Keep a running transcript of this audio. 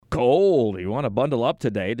cold. You want to bundle up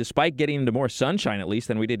today. Despite getting into more sunshine, at least,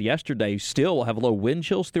 than we did yesterday, still will have low wind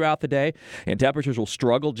chills throughout the day, and temperatures will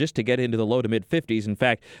struggle just to get into the low to mid-50s. In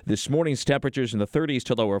fact, this morning's temperatures in the 30s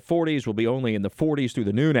to lower 40s will be only in the 40s through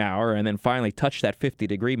the noon hour, and then finally touch that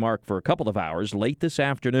 50-degree mark for a couple of hours late this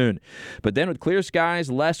afternoon. But then with clear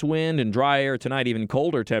skies, less wind, and dry air tonight, even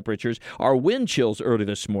colder temperatures, our wind chills early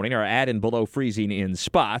this morning are at and below freezing in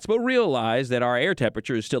spots, but realize that our air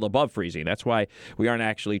temperature is still above freezing. That's why we aren't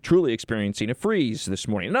actually truly experiencing a freeze this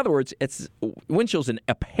morning. In other words, it's wind chill's an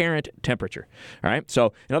apparent temperature. All right.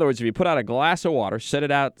 So, in other words, if you put out a glass of water, set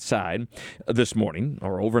it outside this morning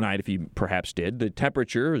or overnight, if you perhaps did, the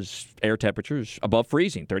temperature is air temperature is above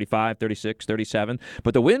freezing, 35, 36, 37.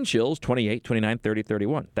 But the wind chill's 28, 29, 30,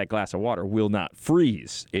 31. That glass of water will not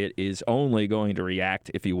freeze. It is only going to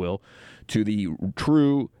react, if you will, to the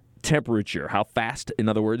true temperature, how fast, in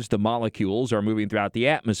other words, the molecules are moving throughout the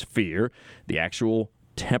atmosphere, the actual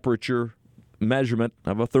temperature measurement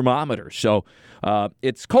of a thermometer. So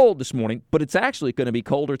it's cold this morning, but it's actually going to be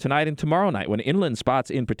colder tonight and tomorrow night, when inland spots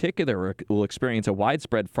in particular will experience a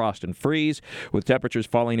widespread frost and freeze, with temperatures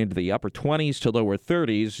falling into the upper 20s to lower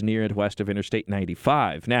 30s near and west of Interstate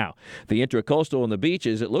 95. Now, the intracoastal and the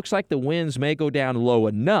beaches, it looks like the winds may go down low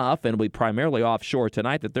enough and will be primarily offshore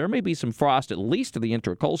tonight that there may be some frost at least to the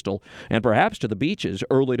intracoastal and perhaps to the beaches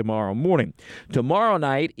early tomorrow morning. Tomorrow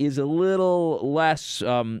night is a little less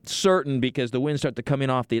certain because the winds start to come in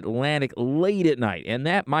off the Atlantic late at night, and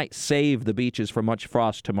that might save the beaches from much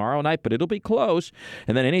frost tomorrow night, but it'll be close,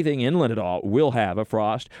 and then anything inland at all will have a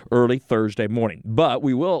frost early Thursday morning. But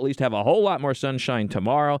we will at least have a whole lot more sunshine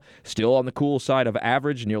tomorrow, still on the cool side of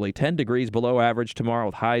average, nearly 10 degrees below average tomorrow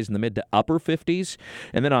with highs in the mid to upper 50s.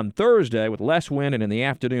 And then on Thursday, with less wind and in the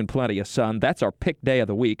afternoon plenty of sun, that's our pick day of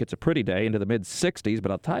the week. It's a pretty day into the mid-60s,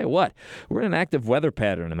 but I'll tell you what, we're in an active weather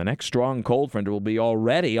pattern, and the next strong cold front will be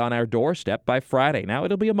already on our doorstep by Friday. Now,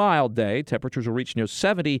 it'll be a mild day. Temperatures will reach near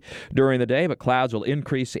 70 during the day, but clouds will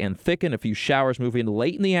increase and thicken. A few showers move in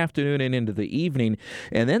late in the afternoon and into the evening.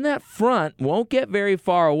 And then that front won't get very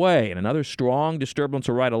far away, and another strong disturbance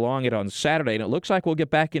will ride along it on Saturday. And it looks like we'll get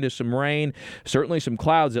back into some rain, certainly some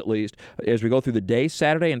clouds at least, as we go through the day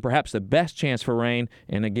Saturday, and perhaps the best chance for rain.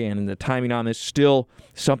 And again, the timing on this still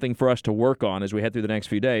something for us to work on as we head through the next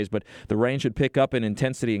few days. But the rain should pick up in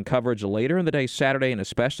intensity and coverage later in the day Saturday, and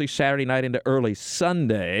especially Saturday night into early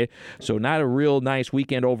Sunday. So not a real nice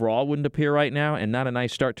weekend overall, wouldn't appear right now, and not a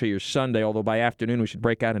nice start to your Sunday, although by afternoon we should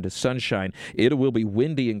break out into sunshine. It will be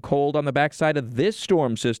windy and cold on the backside of this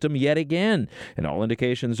storm system yet again, and all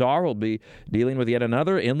indications are we'll be dealing with yet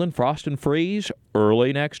another inland frost and freeze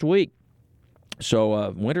early next week.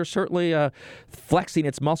 So winter certainly flexing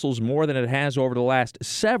its muscles more than it has over the last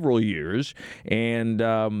several years,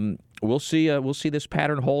 and we'll see this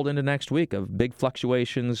pattern hold into next week of big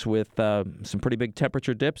fluctuations with some pretty big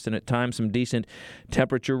temperature dips and at times some decent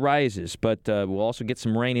temperature rises. But we'll also get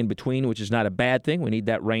some rain in between, which is not a bad thing. We need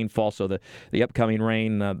that rainfall, so the upcoming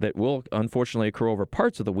rain that will unfortunately occur over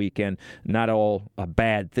parts of the weekend, not all a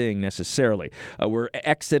bad thing necessarily. We're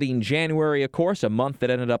exiting January, of course, a month that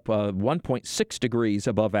ended up 1.6 degrees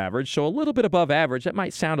above average, so a little bit above average. That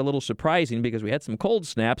might sound a little surprising because we had some cold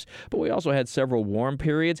snaps, but we also had several warm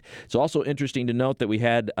periods. It's also interesting to note that we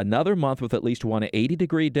had another month with at least one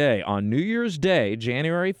 80-degree day. On New Year's Day,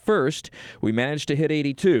 January 1st, we managed to hit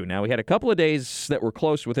 82. Now, we had a couple of days that were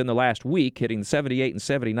close within the last week, hitting 78 and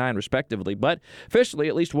 79 respectively, but officially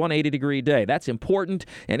at least one 80-degree day. That's important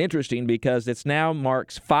and interesting because it now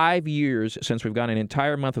marks 5 years since we've gone an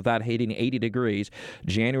entire month without hitting 80 degrees,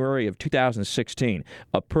 January of 2016.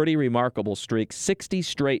 A pretty remarkable streak, 60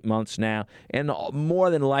 straight months now, and more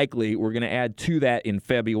than likely we're going to add to that in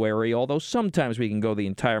February. Although sometimes we can go the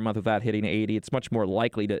entire month without hitting 80. It's much more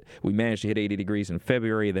likely that we manage to hit 80 degrees in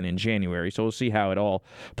February than in January. So we'll see how it all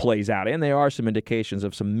plays out. And there are some indications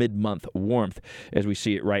of some mid-month warmth as we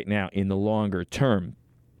see it right now in the longer term.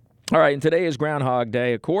 All right, and today is Groundhog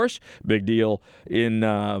Day, of course. Big deal in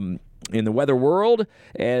the weather world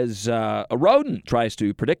as a rodent tries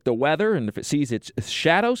to predict the weather, and if it sees its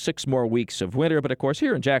shadow, 6 more weeks of winter. But, of course,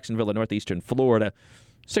 here in Jacksonville in northeastern Florida,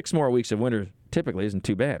 6 more weeks of winter typically isn't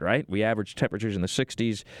too bad, right? We average temperatures in the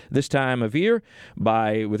 60s this time of year.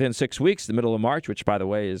 By within 6 weeks, the middle of March, which, by the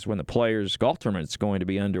way, is when the Players' Golf Tournament is going to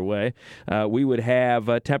be underway, we would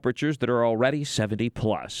have temperatures that are already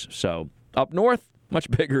 70+. So up north, much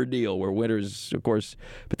bigger deal, where winter is, of course,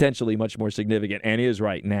 potentially much more significant and is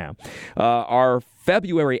right now. Our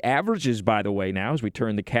February averages, by the way, now as we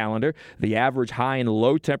turn the calendar. The average high and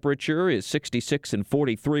low temperature is 66 and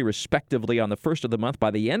 43, respectively, on the first of the month.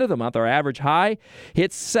 By the end of the month, our average high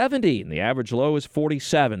hits 70, and the average low is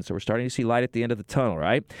 47. So we're starting to see light at the end of the tunnel,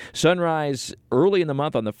 right? Sunrise early in the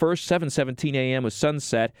month on the 1st, 7:17 a.m. with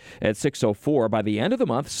sunset at 6:04. By the end of the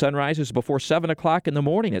month, sunrise is before 7 o'clock in the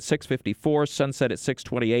morning at 6:54, sunset at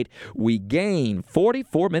 6:28. We gain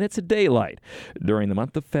 44 minutes of daylight during the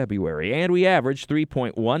month of February, and we average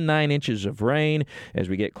 3.19 inches of rain as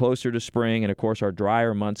we get closer to spring and, of course, our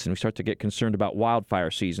drier months, and we start to get concerned about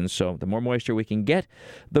wildfire season. So the more moisture we can get,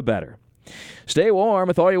 the better. Stay warm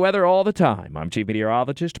with all your weather all the time. I'm Chief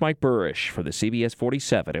Meteorologist Mike Burrish for the CBS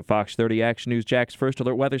 47 at Fox 30 Action News Jack's First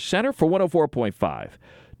Alert Weather Center for 104.5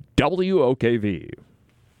 WOKV.